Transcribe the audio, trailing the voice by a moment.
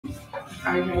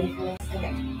Are you ready for this?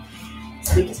 Okay.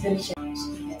 This week has been a challenge.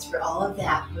 It's for all of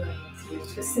that. We're going to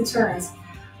do twists and turns.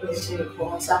 We're just going to pull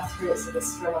ourselves through it. So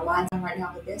this is where the line's on right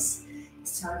now with this.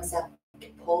 This turn is up. We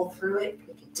can pull through it.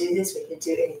 We can do this. We can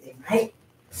do anything, right?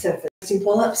 So for the 2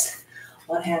 pull-ups,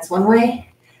 one hand's one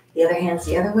way, the other hand's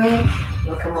the other way.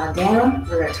 We'll come on down.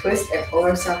 We're going to twist and pull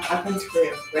ourselves up and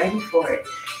through. Ready for it.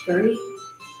 3,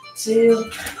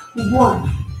 2,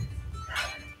 1.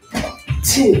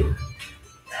 2,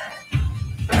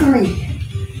 3,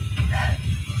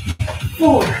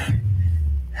 4,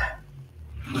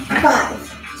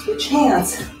 5. Switch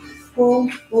hands.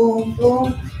 Boom, boom,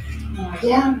 boom. Now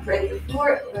down, ready for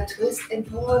it. We're going to twist and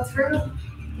pull it through.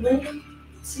 3,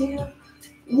 2,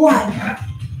 1.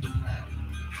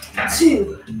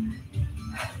 2,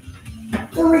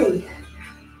 3,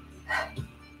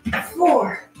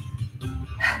 4,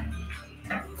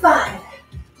 5.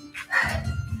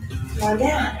 Come on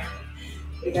down.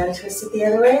 We gotta twist it the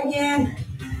other way again.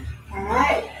 All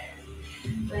right.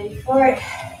 Ready for it.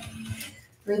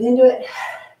 Breathe into it.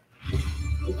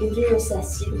 You can do this.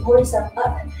 You can pull yourself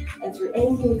up and through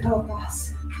anything you come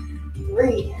across.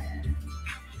 3,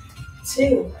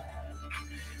 2,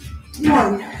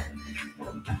 1.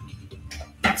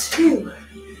 2,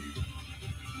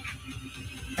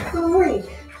 3.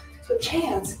 Switch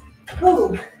hands.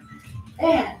 Boom.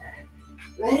 And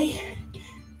ready?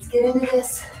 Let's get into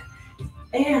this.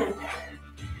 And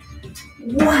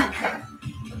 1,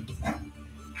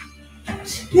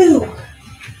 2,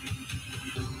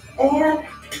 and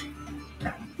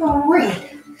 3.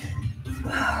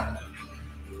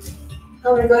 I'm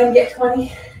going to go ahead and get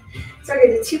 20. So we're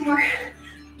going to do 2 more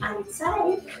on each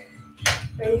side.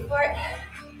 Ready for it?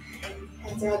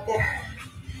 Hands are out there.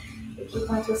 We keep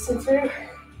on twisting through.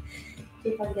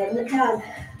 Keep on getting it done.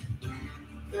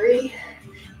 3,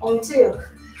 only 2.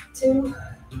 2,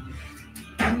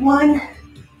 1.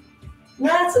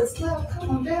 Not so slow. Come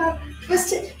on down.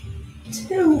 Twist it.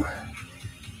 2.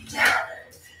 Down.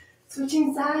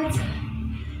 Switching sides.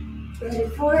 Ready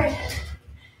for it.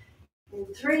 In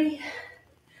 3,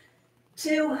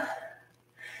 2,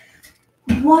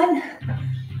 1.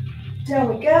 Down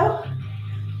we go.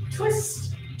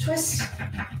 Twist, twist.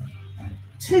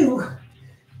 2.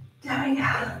 Down we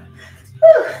go.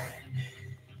 Whew.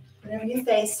 Whatever you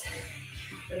face,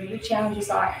 whatever your challenges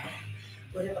are,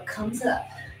 whatever comes up,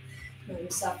 know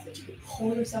yourself that you can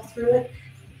pull yourself through it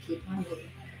and keep on moving.